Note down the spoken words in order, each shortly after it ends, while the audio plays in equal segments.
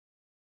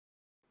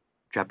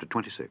Chapter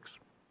 26.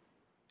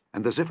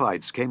 And the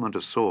Ziphites came unto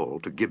Saul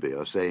to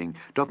Gibeah, saying,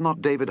 Doth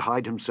not David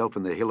hide himself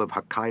in the hill of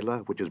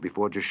Hachilah, which is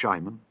before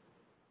Jeshimon?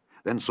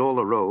 Then Saul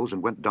arose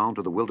and went down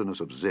to the wilderness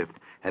of Ziph,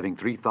 having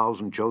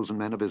 3,000 chosen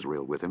men of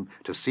Israel with him,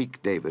 to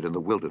seek David in the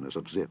wilderness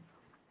of Ziph.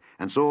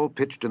 And Saul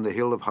pitched in the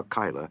hill of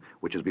Hachilah,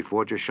 which is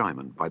before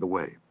Jeshimon, by the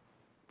way.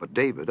 But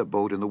David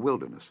abode in the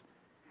wilderness,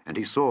 and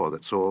he saw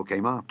that Saul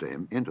came after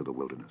him into the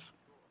wilderness.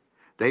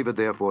 David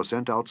therefore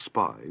sent out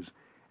spies,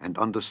 and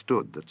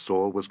understood that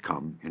Saul was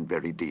come in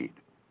very deed.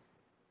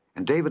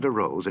 And David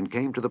arose and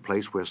came to the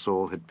place where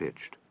Saul had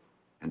pitched.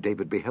 And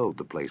David beheld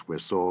the place where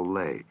Saul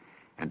lay,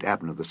 and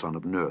Abner the son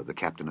of Ner, the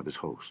captain of his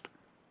host.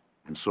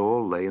 And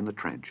Saul lay in the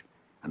trench,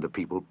 and the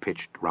people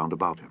pitched round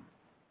about him.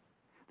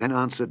 Then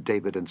answered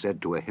David and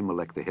said to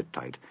Ahimelech the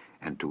Hittite,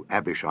 and to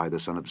Abishai the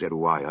son of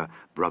Zeruiah,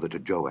 brother to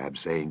Joab,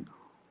 saying,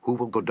 Who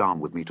will go down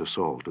with me to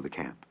Saul to the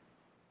camp?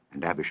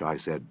 And Abishai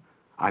said,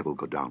 I will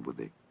go down with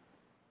thee.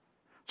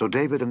 So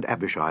David and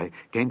Abishai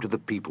came to the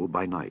people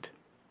by night,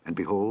 and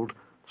behold,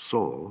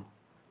 Saul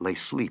lay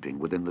sleeping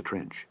within the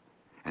trench,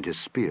 and his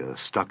spear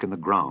stuck in the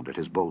ground at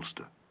his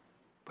bolster.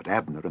 But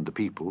Abner and the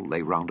people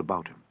lay round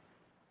about him.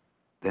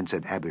 Then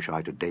said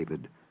Abishai to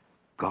David,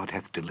 God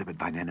hath delivered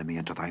thine enemy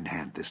into thine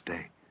hand this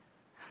day.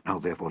 Now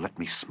therefore let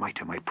me smite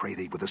him, I pray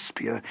thee, with a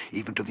spear,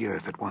 even to the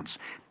earth at once,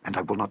 and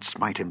I will not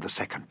smite him the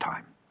second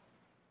time.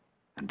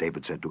 And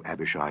David said to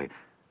Abishai,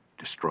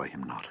 Destroy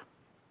him not.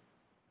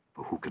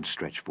 For who can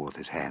stretch forth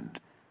his hand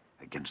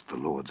against the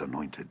Lord's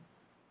anointed,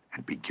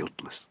 and be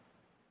guiltless?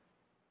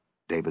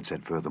 David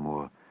said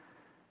furthermore,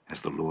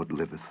 As the Lord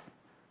liveth,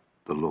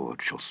 the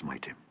Lord shall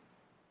smite him,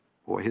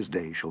 or his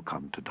day shall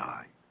come to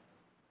die,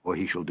 or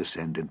he shall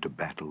descend into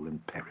battle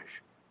and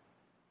perish.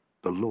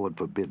 The Lord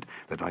forbid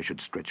that I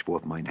should stretch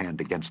forth mine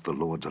hand against the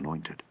Lord's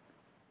anointed.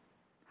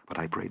 But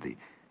I pray thee,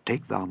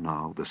 take thou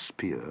now the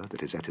spear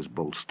that is at his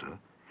bolster,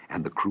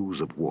 and the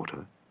cruse of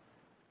water,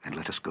 and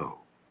let us go.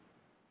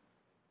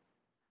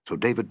 So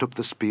David took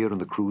the spear and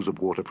the cruse of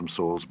water from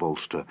Saul's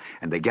bolster,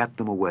 and they gat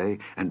them away,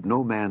 and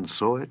no man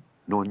saw it,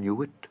 nor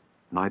knew it,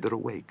 neither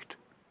awaked.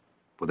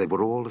 For they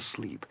were all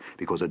asleep,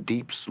 because a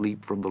deep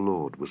sleep from the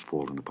Lord was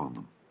fallen upon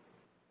them.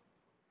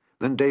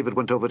 Then David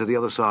went over to the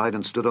other side,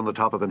 and stood on the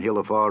top of an hill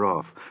afar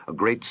off, a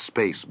great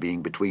space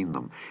being between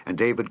them. And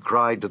David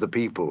cried to the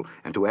people,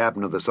 and to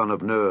Abner the son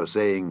of Ner,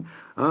 saying,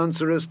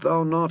 Answerest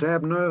thou not,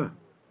 Abner?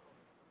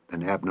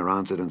 Then Abner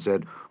answered and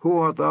said, Who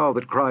art thou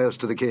that criest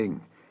to the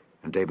king?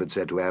 And David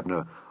said to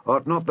Abner,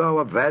 Art not thou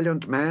a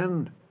valiant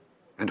man?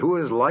 And who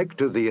is like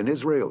to thee in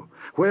Israel?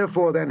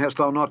 Wherefore then hast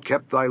thou not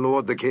kept thy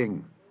lord the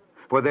king?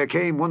 For there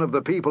came one of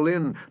the people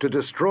in to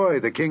destroy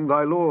the king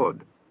thy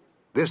lord.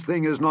 This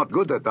thing is not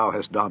good that thou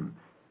hast done.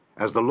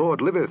 As the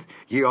Lord liveth,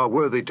 ye are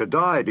worthy to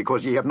die,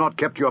 because ye have not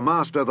kept your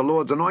master the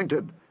Lord's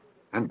anointed.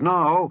 And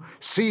now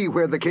see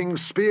where the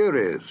king's spear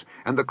is,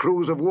 and the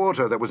cruse of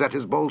water that was at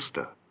his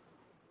bolster.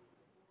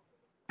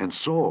 And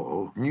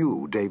Saul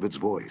knew David's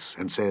voice,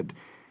 and said,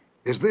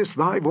 Is this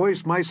thy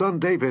voice, my son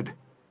David?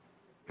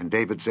 And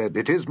David said,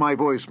 It is my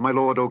voice, my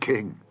lord, O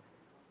king.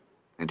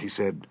 And he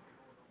said,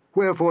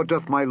 Wherefore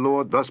doth my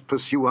lord thus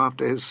pursue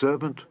after his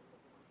servant?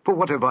 For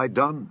what have I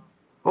done?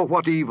 Or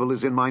what evil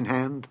is in mine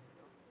hand?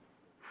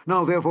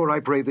 Now therefore,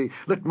 I pray thee,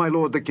 let my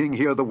lord the king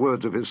hear the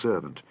words of his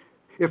servant.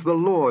 If the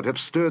Lord have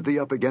stirred thee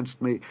up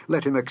against me,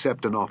 let him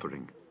accept an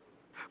offering.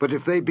 But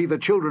if they be the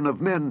children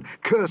of men,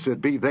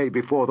 cursed be they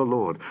before the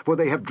Lord. For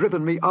they have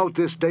driven me out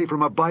this day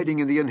from abiding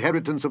in the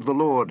inheritance of the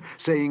Lord,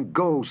 saying,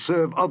 Go,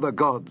 serve other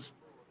gods.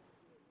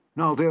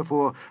 Now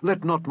therefore,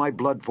 let not my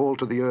blood fall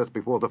to the earth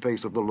before the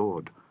face of the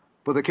Lord.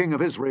 For the king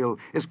of Israel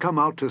is come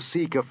out to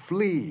seek a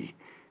flea,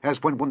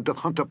 as when one doth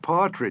hunt a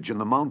partridge in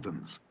the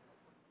mountains.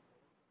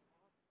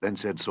 Then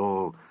said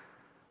Saul,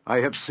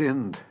 I have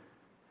sinned.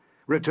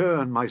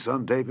 Return, my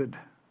son David,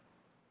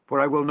 for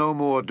I will no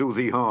more do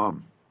thee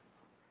harm,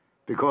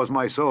 because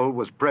my soul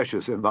was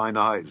precious in thine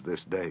eyes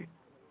this day.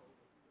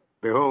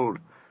 Behold,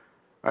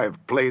 I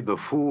have played the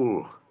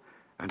fool,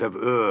 and have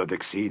erred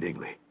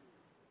exceedingly.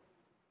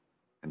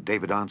 And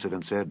David answered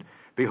and said,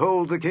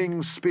 Behold the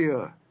king's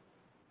spear,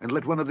 and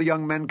let one of the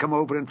young men come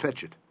over and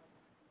fetch it.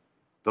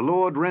 The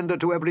Lord render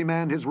to every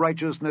man his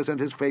righteousness and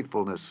his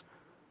faithfulness.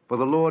 For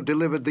the Lord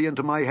delivered thee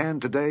into my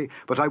hand today,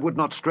 but I would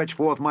not stretch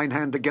forth mine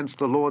hand against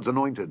the Lord's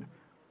anointed.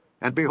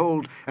 And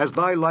behold, as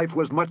thy life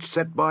was much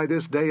set by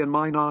this day in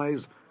mine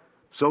eyes,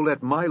 so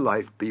let my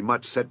life be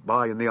much set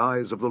by in the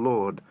eyes of the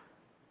Lord,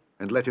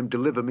 and let him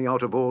deliver me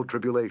out of all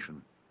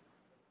tribulation.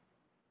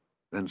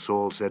 Then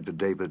Saul said to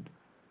David,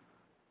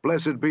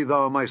 Blessed be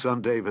thou, my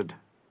son David.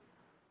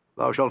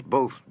 Thou shalt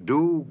both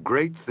do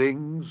great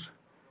things,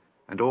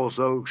 and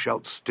also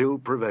shalt still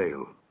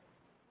prevail.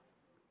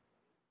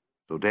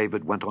 So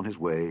David went on his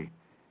way,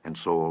 and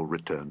Saul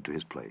returned to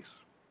his place.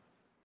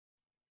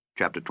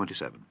 Chapter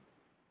 27.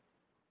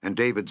 And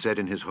David said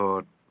in his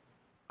heart,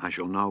 I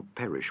shall now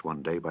perish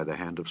one day by the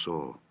hand of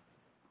Saul.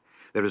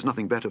 There is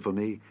nothing better for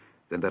me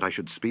than that I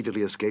should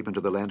speedily escape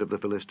into the land of the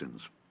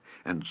Philistines.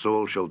 And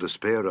Saul shall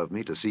despair of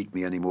me to seek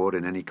me any more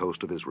in any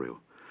coast of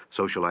Israel.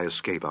 So shall I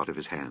escape out of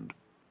his hand.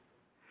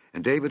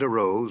 And David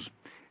arose,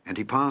 and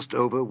he passed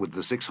over with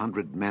the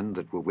 600 men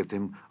that were with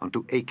him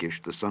unto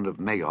Achish the son of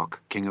Maoch,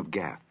 king of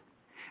Gath.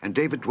 And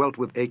David dwelt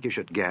with Achish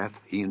at Gath,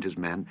 he and his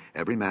men,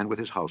 every man with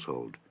his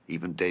household,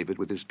 even David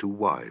with his 2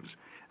 wives,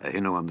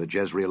 Ahinoam the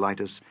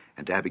Jezreelitess,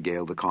 and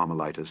Abigail the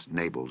Carmelitess,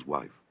 Nabal's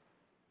wife.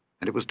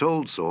 And it was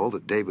told Saul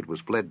that David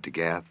was fled to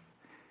Gath,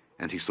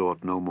 and he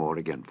sought no more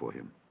again for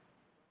him.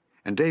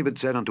 And David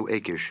said unto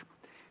Achish,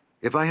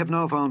 If I have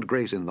now found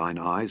grace in thine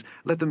eyes,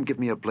 let them give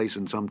me a place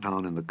in some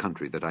town in the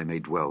country, that I may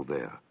dwell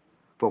there.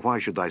 For why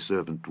should thy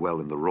servant dwell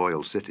in the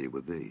royal city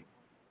with thee?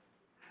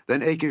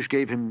 Then Achish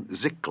gave him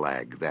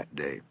Ziklag that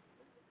day.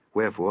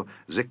 Wherefore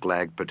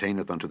Ziklag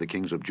pertaineth unto the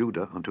kings of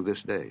Judah unto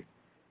this day.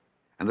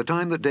 And the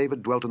time that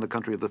David dwelt in the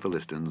country of the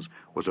Philistines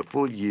was a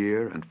full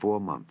year and 4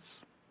 months.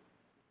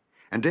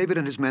 And David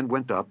and his men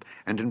went up,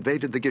 and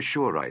invaded the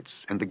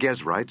Geshurites, and the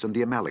Gezrites, and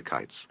the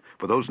Amalekites.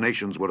 For those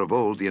nations were of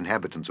old the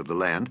inhabitants of the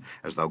land,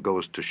 as thou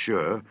goest to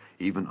Shur,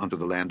 even unto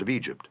the land of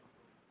Egypt.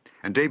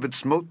 And David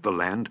smote the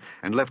land,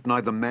 and left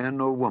neither man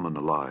nor woman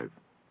alive,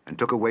 and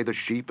took away the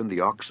sheep, and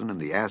the oxen, and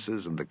the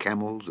asses, and the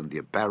camels, and the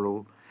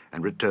apparel,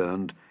 and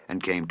returned,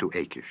 and came to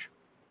Achish.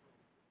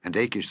 And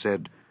Achish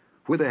said,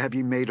 Whither have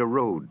ye made a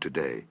road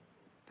today?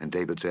 And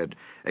David said,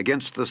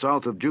 Against the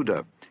south of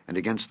Judah, and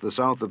against the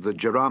south of the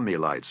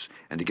Jerahmeelites,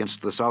 and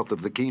against the south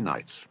of the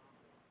Kenites.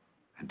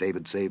 And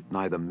David saved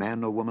neither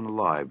man nor woman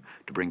alive,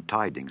 to bring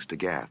tidings to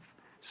Gath,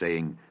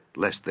 saying,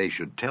 Lest they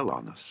should tell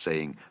on us,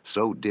 saying,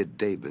 So did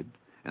David,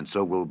 and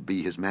so will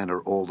be his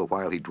manner all the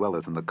while he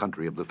dwelleth in the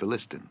country of the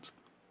Philistines.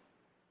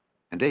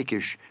 And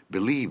Achish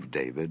believed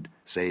David,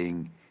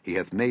 saying, He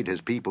hath made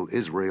his people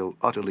Israel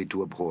utterly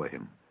to abhor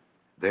him.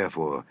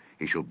 Therefore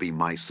he shall be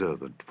my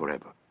servant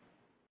forever.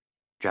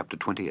 Chapter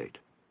 28.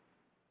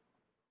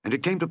 And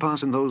it came to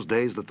pass in those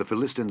days that the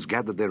Philistines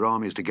gathered their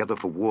armies together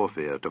for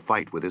warfare, to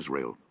fight with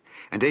Israel.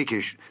 And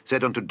Achish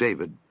said unto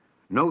David,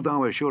 Know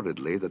thou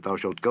assuredly that thou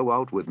shalt go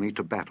out with me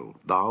to battle,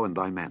 thou and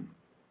thy men.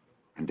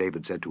 And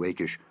David said to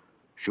Achish,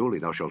 Surely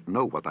thou shalt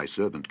know what thy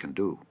servant can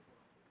do.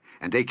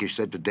 And Achish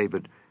said to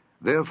David,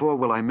 Therefore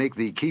will I make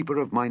thee keeper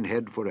of mine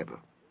head forever.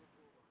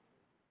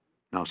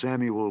 Now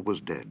Samuel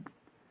was dead,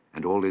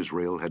 and all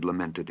Israel had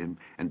lamented him,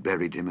 and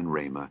buried him in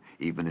Ramah,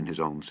 even in his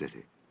own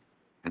city.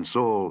 And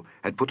Saul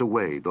had put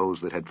away those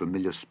that had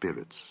familiar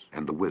spirits,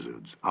 and the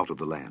wizards, out of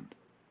the land.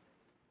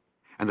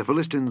 And the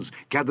Philistines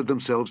gathered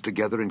themselves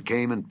together, and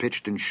came and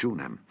pitched in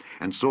Shunem.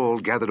 And Saul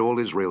gathered all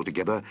Israel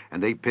together,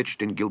 and they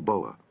pitched in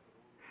Gilboa.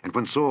 And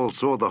when Saul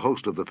saw the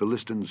host of the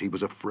Philistines, he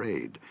was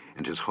afraid,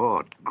 and his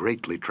heart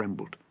greatly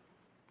trembled.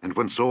 And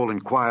when Saul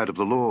inquired of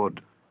the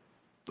Lord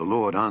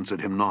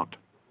answered him not,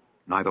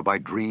 neither by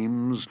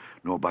dreams,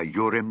 nor by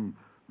Urim,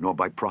 nor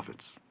by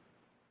prophets.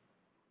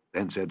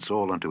 Then said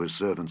Saul unto his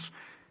servants,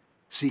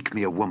 Seek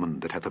me a woman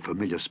that hath a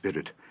familiar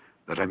spirit,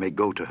 that I may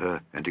go to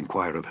her and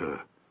inquire of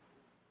her.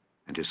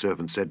 And his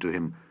servants said to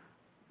him,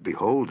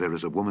 Behold, there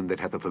is a woman that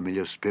hath a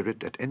familiar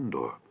spirit at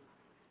Endor.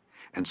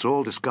 And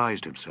Saul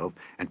disguised himself,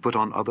 and put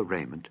on other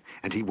raiment,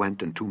 and he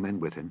went, and 2 men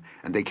with him,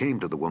 and they came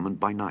to the woman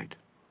by night.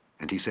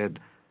 And he said,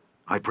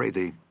 I pray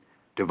thee,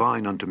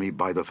 divine unto me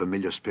by the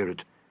familiar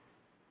spirit,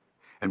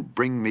 and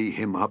bring me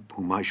him up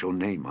whom I shall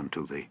name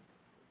unto thee.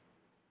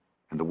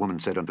 And the woman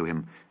said unto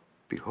him,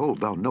 Behold,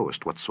 thou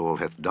knowest what Saul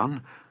hath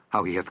done,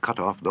 how he hath cut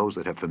off those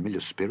that have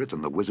familiar spirits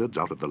and the wizards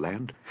out of the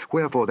land.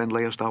 Wherefore then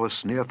layest thou a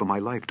snare for my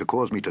life, to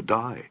cause me to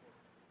die?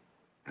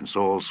 And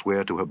Saul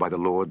sware to her by the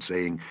Lord,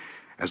 saying,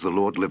 As the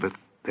Lord liveth,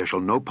 there shall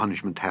no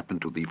punishment happen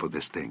to thee for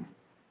this thing.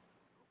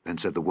 Then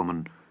said the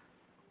woman,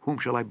 Whom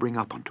shall I bring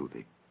up unto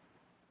thee?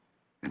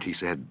 And he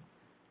said,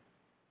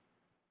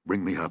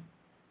 Bring me up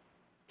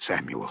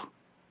Samuel.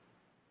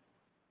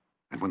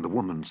 And when the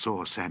woman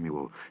saw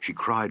Samuel, she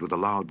cried with a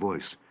loud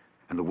voice.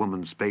 And the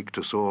woman spake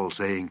to Saul,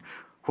 saying,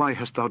 Why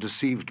hast thou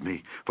deceived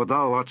me? For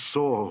thou art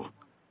Saul.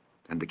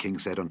 And the king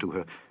said unto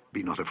her,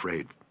 Be not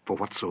afraid, for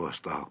what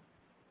sawest thou?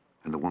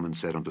 And the woman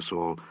said unto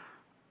Saul,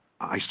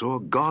 I saw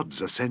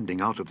gods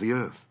ascending out of the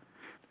earth.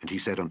 And he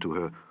said unto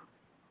her,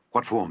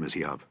 What form is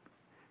he of?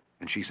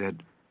 And she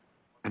said,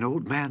 An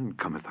old man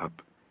cometh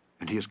up,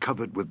 and he is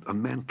covered with a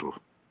mantle.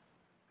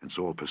 And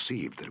Saul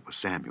perceived that it was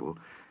Samuel,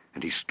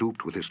 and he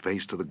stooped with his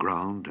face to the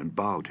ground, and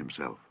bowed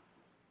himself.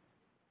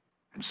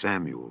 And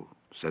Samuel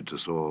said to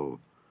Saul,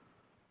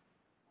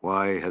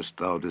 Why hast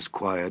thou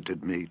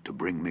disquieted me to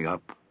bring me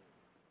up?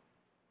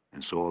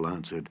 And Saul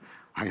answered,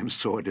 I am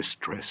sore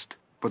distressed,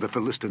 for the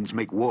Philistines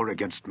make war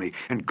against me,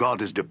 and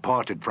God is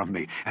departed from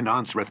me, and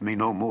answereth me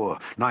no more,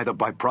 neither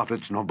by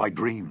prophets nor by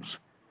dreams.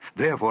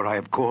 Therefore I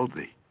have called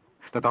thee,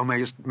 that thou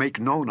mayest make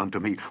known unto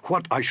me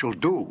what I shall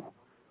do.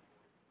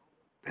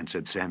 Then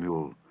said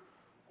Samuel,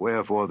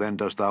 Wherefore then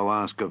dost thou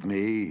ask of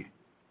me,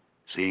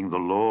 seeing the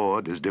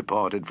Lord is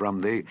departed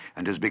from thee,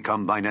 and is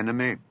become thine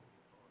enemy?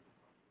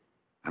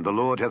 And the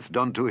Lord hath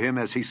done to him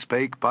as he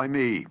spake by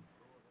me.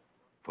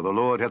 For the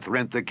Lord hath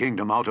rent the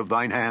kingdom out of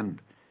thine hand,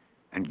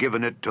 and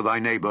given it to thy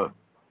neighbor,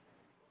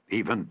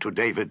 even to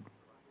David.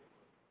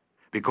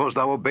 Because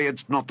thou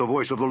obeyedst not the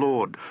voice of the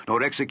Lord,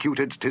 nor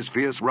executedst his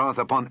fierce wrath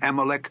upon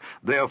Amalek,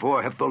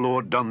 therefore hath the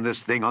Lord done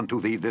this thing unto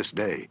thee this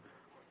day.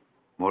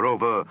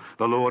 Moreover,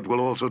 the Lord will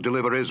also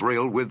deliver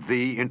Israel with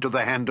thee into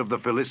the hand of the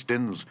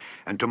Philistines,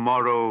 and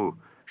tomorrow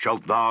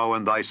shalt thou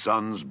and thy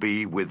sons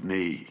be with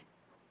me.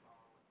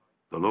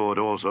 The Lord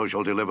also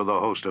shall deliver the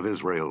host of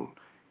Israel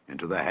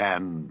into the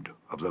hand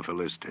of the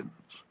Philistines.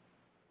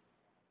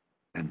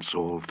 Then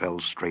Saul fell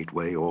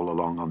straightway all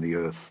along on the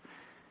earth,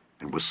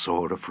 and was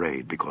sore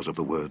afraid because of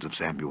the words of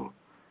Samuel.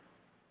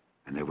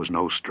 And there was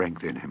no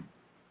strength in him,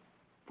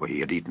 for he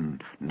had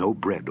eaten no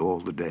bread all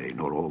the day,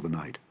 nor all the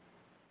night.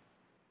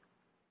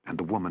 And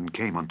the woman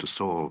came unto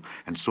Saul,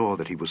 and saw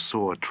that he was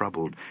sore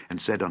troubled,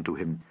 and said unto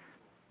him,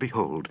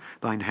 Behold,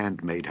 thine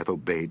handmaid hath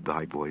obeyed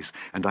thy voice,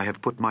 and I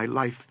have put my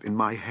life in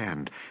my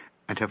hand,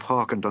 and have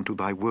hearkened unto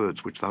thy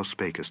words which thou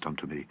spakest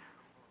unto me.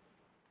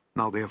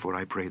 Now therefore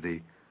I pray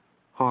thee,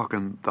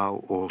 hearken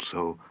thou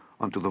also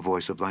unto the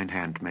voice of thine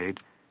handmaid,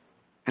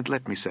 and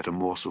let me set a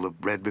morsel of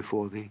bread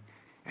before thee,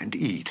 and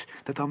eat,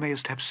 that thou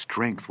mayest have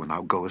strength when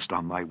thou goest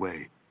on thy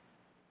way.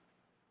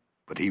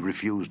 But he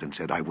refused, and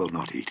said, I will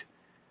not eat.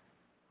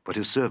 But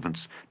his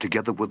servants,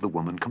 together with the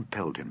woman,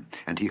 compelled him,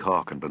 and he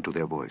hearkened unto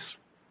their voice.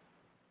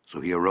 So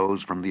he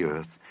arose from the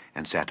earth,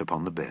 and sat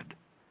upon the bed.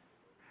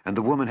 And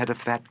the woman had a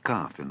fat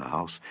calf in the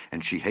house,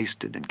 and she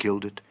hasted and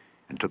killed it,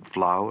 and took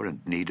flour, and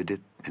kneaded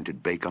it, and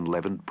did bake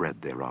unleavened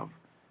bread thereof.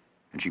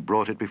 And she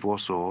brought it before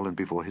Saul and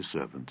before his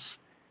servants,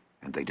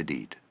 and they did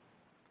eat.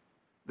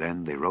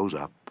 Then they rose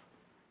up,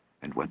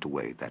 and went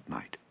away that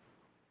night.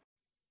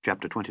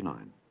 Chapter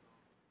 29.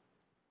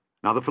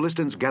 Now the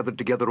Philistines gathered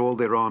together all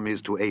their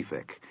armies to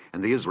Aphek,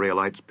 and the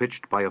Israelites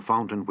pitched by a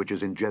fountain which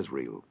is in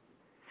Jezreel.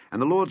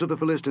 And the lords of the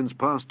Philistines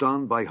passed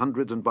on by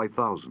hundreds and by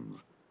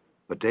thousands.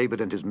 But David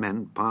and his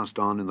men passed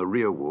on in the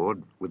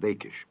rearward with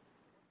Achish.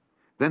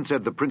 Then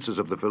said the princes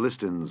of the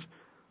Philistines,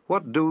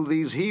 What do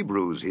these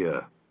Hebrews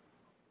here?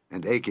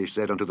 And Achish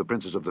said unto the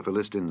princes of the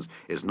Philistines,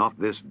 Is not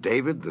this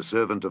David, the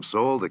servant of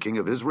Saul, the king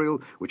of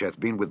Israel, which hath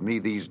been with me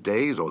these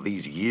days, or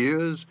these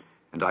years?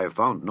 And I have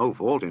found no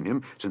fault in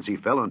him, since he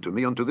fell unto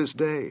me unto this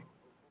day.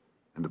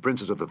 And the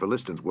princes of the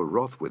Philistines were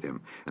wroth with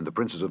him. And the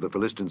princes of the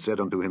Philistines said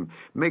unto him,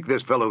 Make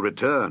this fellow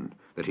return,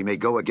 that he may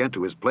go again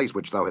to his place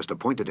which thou hast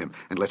appointed him,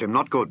 and let him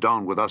not go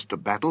down with us to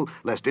battle,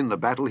 lest in the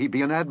battle he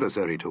be an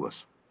adversary to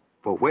us.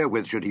 For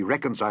wherewith should he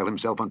reconcile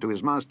himself unto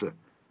his master?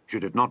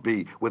 Should it not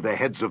be with the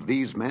heads of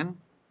these men?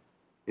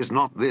 Is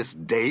not this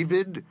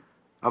David,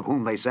 of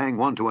whom they sang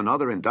one to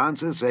another in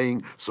dances,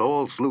 saying,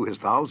 Saul slew his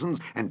thousands,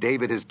 and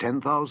David his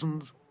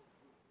 10,000s?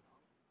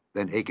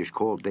 Then Achish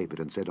called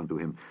David, and said unto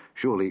him,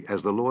 Surely,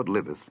 as the Lord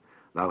liveth,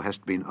 thou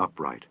hast been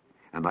upright,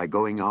 and thy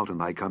going out and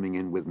thy coming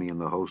in with me in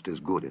the host is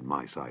good in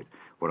my sight,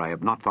 for I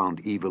have not found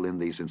evil in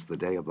thee since the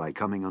day of thy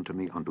coming unto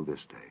me unto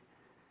this day.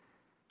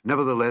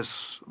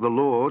 Nevertheless, the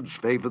Lord's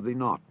favour thee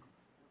not.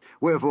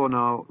 Wherefore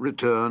now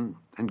return,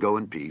 and go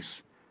in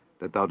peace,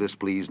 that thou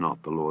displease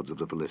not the lords of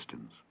the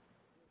Philistines.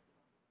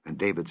 And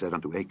David said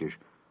unto Achish,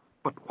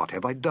 But what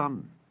have I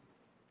done?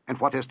 And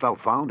what hast thou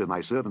found in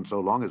thy servant so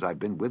long as I have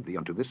been with thee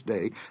unto this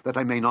day, that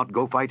I may not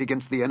go fight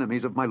against the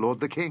enemies of my lord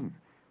the king?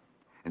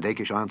 And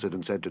Achish answered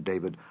and said to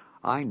David,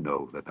 I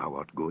know that thou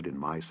art good in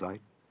my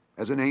sight,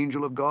 as an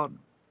angel of God.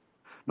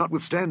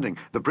 Notwithstanding,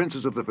 the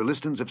princes of the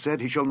Philistines have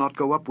said, He shall not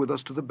go up with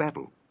us to the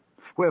battle.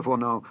 Wherefore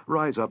now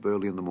rise up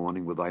early in the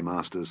morning with thy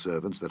master's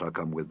servants that are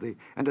come with thee,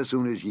 and as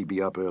soon as ye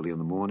be up early in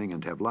the morning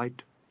and have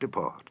light,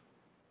 depart.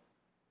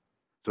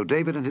 So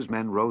David and his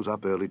men rose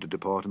up early to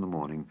depart in the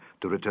morning,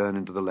 to return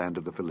into the land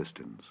of the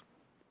Philistines.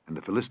 And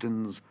the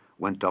Philistines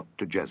went up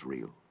to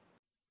Jezreel.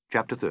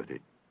 Chapter 30.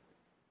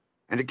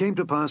 And it came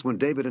to pass, when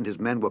David and his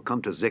men were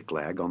come to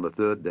Ziklag on the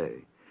third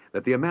day,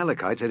 that the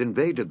Amalekites had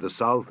invaded the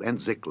south and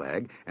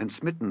Ziklag, and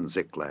smitten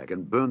Ziklag,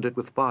 and burned it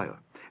with fire,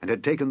 and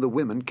had taken the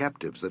women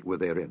captives that were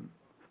therein.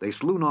 They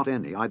slew not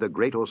any, either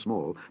great or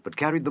small, but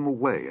carried them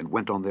away, and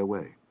went on their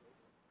way.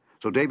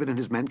 So David and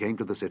his men came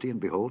to the city, and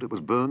behold, it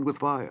was burned with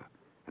fire,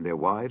 and their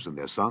wives and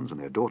their sons and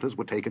their daughters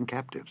were taken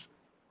captives.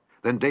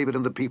 Then David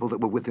and the people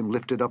that were with him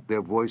lifted up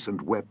their voice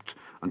and wept,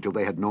 until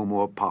they had no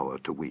more power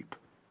to weep.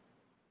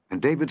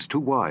 And David's 2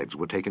 wives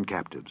were taken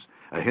captives,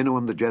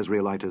 Ahinoam the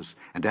Jezreelitess,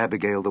 and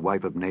Abigail the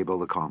wife of Nabal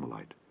the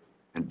Carmelite.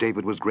 And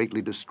David was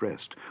greatly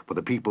distressed, for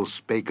the people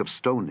spake of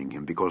stoning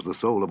him, because the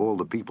soul of all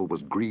the people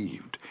was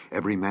grieved,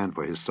 every man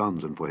for his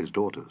sons and for his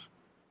daughters.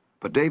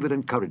 But David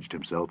encouraged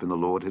himself in the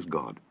Lord his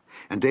God.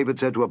 And David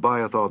said to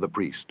Abiathar the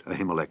priest,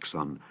 Ahimelech's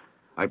son,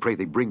 I pray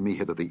thee, bring me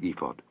hither the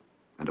ephod.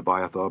 And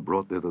Abiathar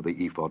brought thither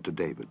the ephod to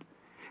David.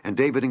 And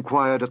David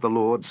inquired at the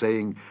Lord,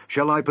 saying,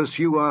 Shall I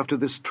pursue after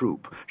this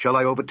troop? Shall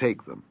I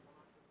overtake them?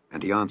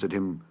 And he answered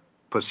him,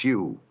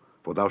 Pursue,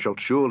 for thou shalt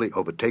surely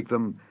overtake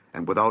them,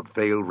 and without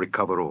fail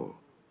recover all.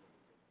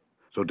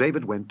 So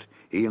David went,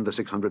 he and the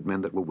 600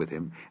 men that were with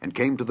him, and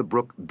came to the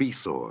brook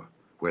Besor,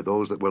 where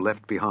those that were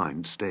left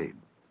behind stayed.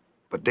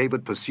 But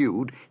David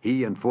pursued,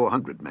 he and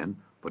 400 men,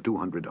 for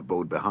 200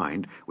 abode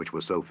behind, which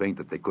was so faint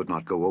that they could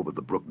not go over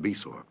the brook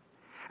Besor.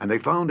 And they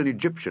found an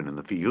Egyptian in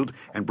the field,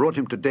 and brought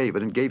him to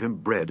David, and gave him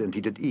bread, and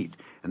he did eat,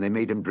 and they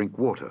made him drink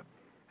water.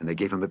 And they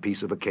gave him a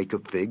piece of a cake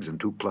of figs, and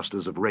 2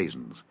 clusters of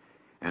raisins.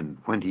 And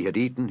when he had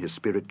eaten, his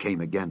spirit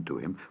came again to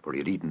him, for he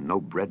had eaten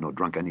no bread, nor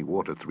drunk any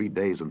water 3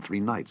 days and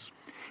 3 nights.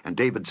 And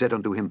David said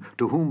unto him,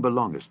 To whom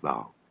belongest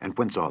thou, and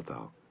whence art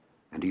thou?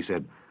 And he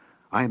said,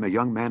 I am a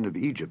young man of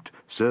Egypt,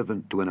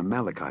 servant to an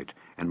Amalekite,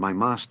 and my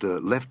master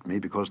left me,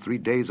 because 3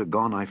 days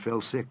agone I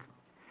fell sick.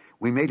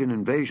 We made an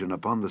invasion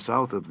upon the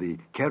south of the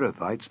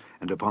Kerethites,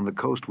 and upon the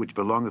coast which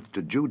belongeth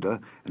to Judah,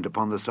 and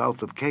upon the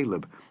south of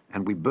Caleb,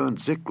 and we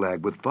burned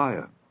Ziklag with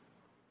fire.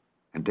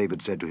 And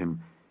David said to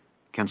him,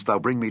 Canst thou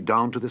bring me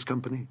down to this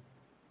company?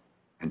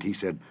 And he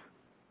said,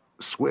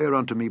 Swear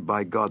unto me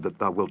by God that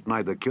thou wilt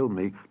neither kill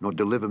me, nor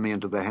deliver me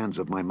into the hands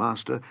of my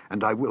master,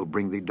 and I will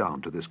bring thee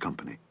down to this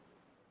company.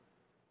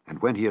 And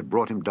when he had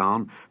brought him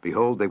down,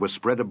 behold, they were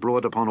spread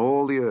abroad upon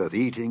all the earth,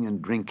 eating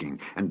and drinking,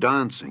 and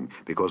dancing,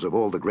 because of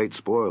all the great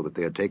spoil that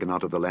they had taken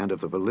out of the land of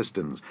the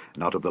Philistines,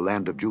 and out of the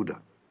land of Judah.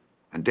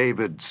 And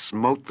David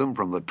smote them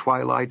from the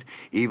twilight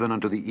even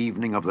unto the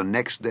evening of the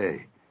next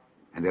day.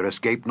 And there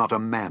escaped not a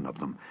man of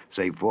them,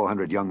 save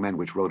 400 young men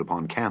which rode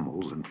upon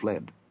camels, and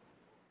fled.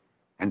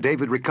 And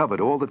David recovered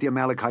all that the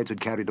Amalekites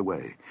had carried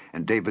away,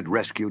 and David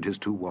rescued his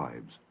 2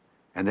 wives.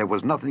 And there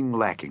was nothing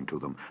lacking to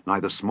them,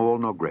 neither small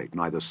nor great,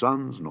 neither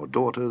sons nor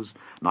daughters,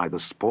 neither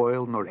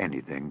spoil nor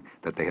anything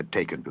that they had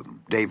taken to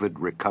them. David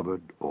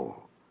recovered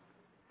all.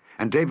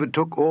 And David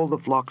took all the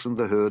flocks and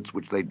the herds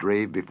which they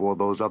drave before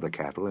those other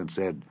cattle, and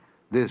said,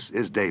 This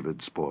is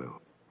David's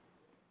spoil.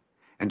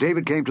 And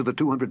David came to the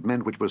 200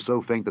 men which were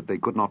so faint that they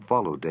could not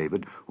follow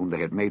David, whom they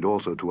had made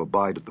also to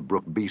abide at the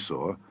brook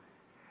Besor.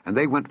 And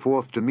they went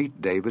forth to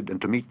meet David, and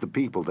to meet the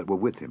people that were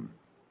with him.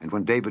 And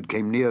when David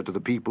came near to the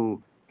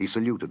people, he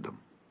saluted them.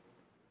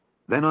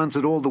 Then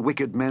answered all the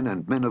wicked men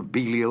and men of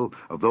Belial,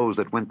 of those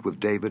that went with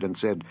David, and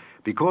said,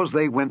 Because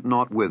they went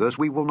not with us,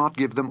 we will not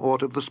give them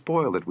aught of the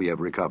spoil that we have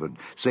recovered,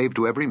 save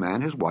to every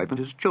man his wife and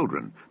his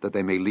children, that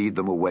they may lead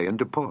them away and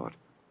depart.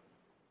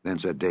 Then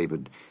said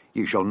David,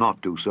 Ye shall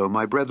not do so,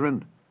 my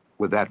brethren,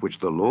 with that which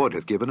the Lord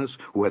hath given us,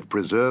 who hath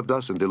preserved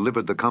us, and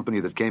delivered the company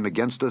that came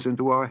against us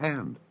into our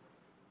hand.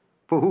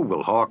 For who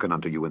will hearken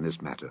unto you in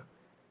this matter?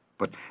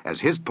 But as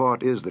his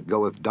part is that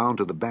goeth down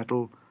to the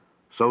battle,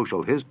 so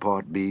shall his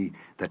part be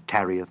that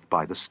tarrieth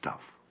by the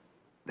stuff.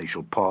 They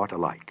shall part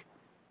alike.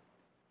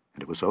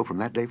 And it was so from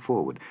that day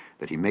forward,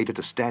 that he made it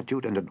a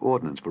statute and an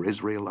ordinance for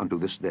Israel unto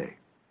this day.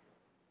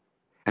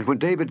 And when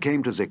David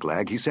came to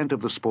Ziklag, he sent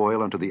of the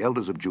spoil unto the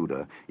elders of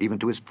Judah, even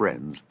to his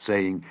friends,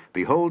 saying,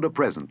 Behold a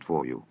present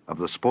for you, of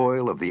the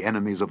spoil of the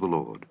enemies of the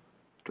Lord.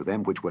 To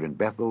them which were in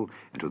Bethel,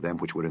 and to them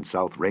which were in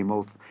South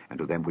Ramoth, and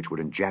to them which were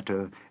in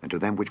Jatter, and to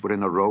them which were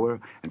in Aroer,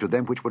 and to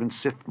them which were in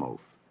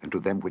Siphmoth, and to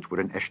them which were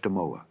in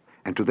Eshtemoa,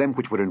 and to them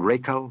which were in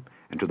Rachel,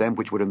 and to them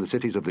which were in the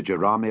cities of the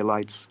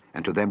Jerahmeelites,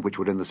 and to them which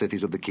were in the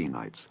cities of the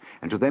Kenites,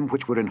 and to them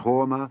which were in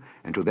Hormah,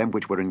 and to them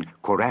which were in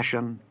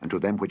Korashan, and to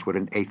them which were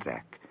in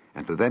Athak,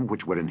 and to them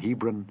which were in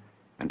Hebron,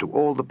 and to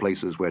all the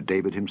places where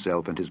David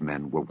himself and his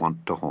men were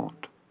wont to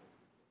haunt.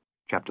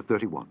 Chapter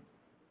 31.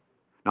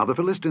 Now the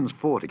Philistines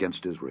fought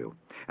against Israel,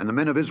 and the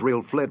men of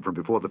Israel fled from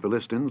before the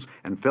Philistines,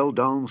 and fell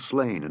down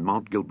slain in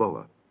Mount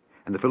Gilboa.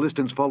 And the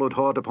Philistines followed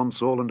hard upon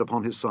Saul and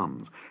upon his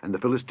sons, and the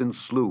Philistines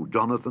slew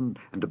Jonathan,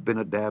 and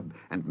Abinadab,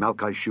 and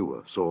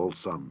Malchishua, Saul's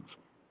sons.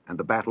 And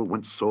the battle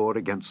went sore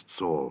against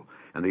Saul,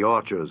 and the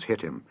archers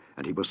hit him,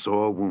 and he was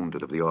sore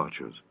wounded of the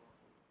archers.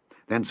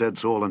 Then said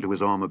Saul unto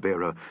his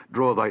armor-bearer,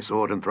 Draw thy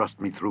sword, and thrust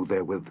me through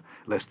therewith,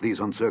 lest these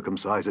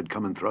uncircumcised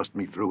come and thrust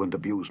me through, and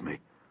abuse me.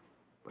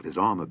 But his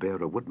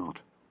armor-bearer would not,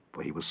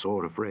 for he was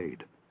sore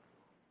afraid.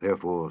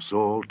 Therefore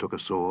Saul took a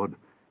sword,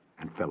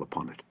 and fell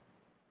upon it.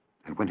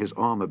 And when his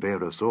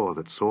armor-bearer saw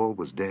that Saul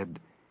was dead,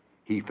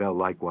 he fell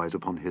likewise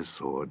upon his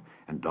sword,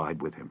 and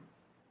died with him.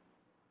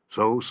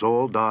 So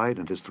Saul died,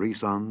 and his 3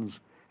 sons,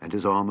 and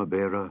his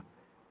armor-bearer,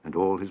 and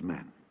all his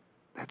men,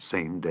 that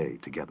same day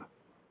together.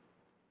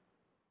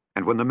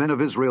 And when the men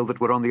of Israel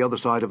that were on the other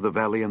side of the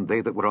valley, and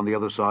they that were on the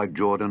other side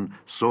Jordan,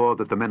 saw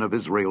that the men of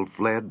Israel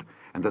fled,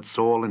 and that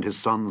Saul and his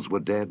sons were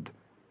dead,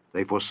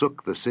 they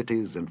forsook the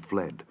cities and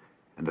fled,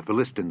 and the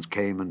Philistines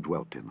came and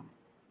dwelt in them.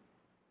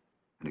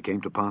 And it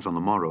came to pass on the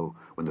morrow,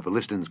 when the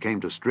Philistines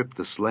came to strip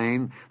the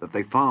slain, that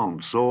they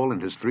found Saul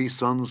and his 3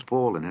 sons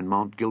fallen in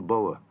Mount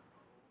Gilboa.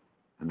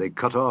 And they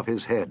cut off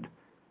his head,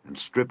 and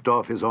stripped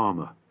off his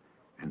armor,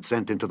 and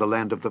sent into the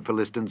land of the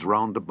Philistines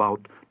round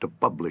about to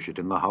publish it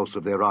in the house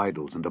of their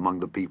idols and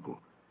among the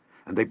people.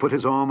 And they put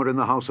his armor in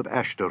the house of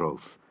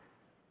Ashtaroth,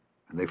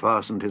 and they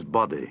fastened his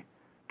body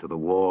to the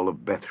wall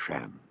of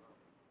Bethshan.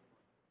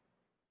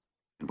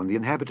 And when the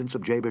inhabitants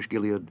of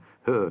Jabesh-Gilead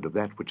heard of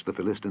that which the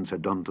Philistines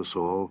had done to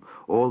Saul,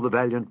 all the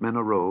valiant men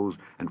arose,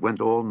 and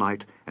went all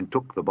night, and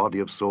took the body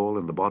of Saul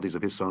and the bodies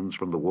of his sons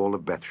from the wall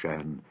of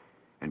Bethshan,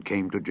 and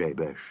came to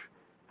Jabesh,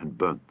 and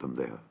burnt them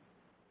there.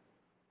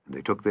 And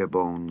they took their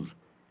bones,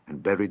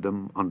 and buried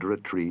them under a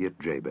tree at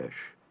Jabesh,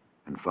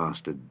 and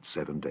fasted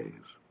 7 days.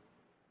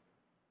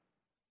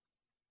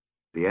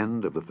 The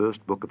end of the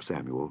first book of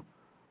Samuel.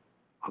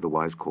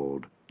 otherwise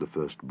called the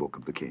first book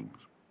of the Kings.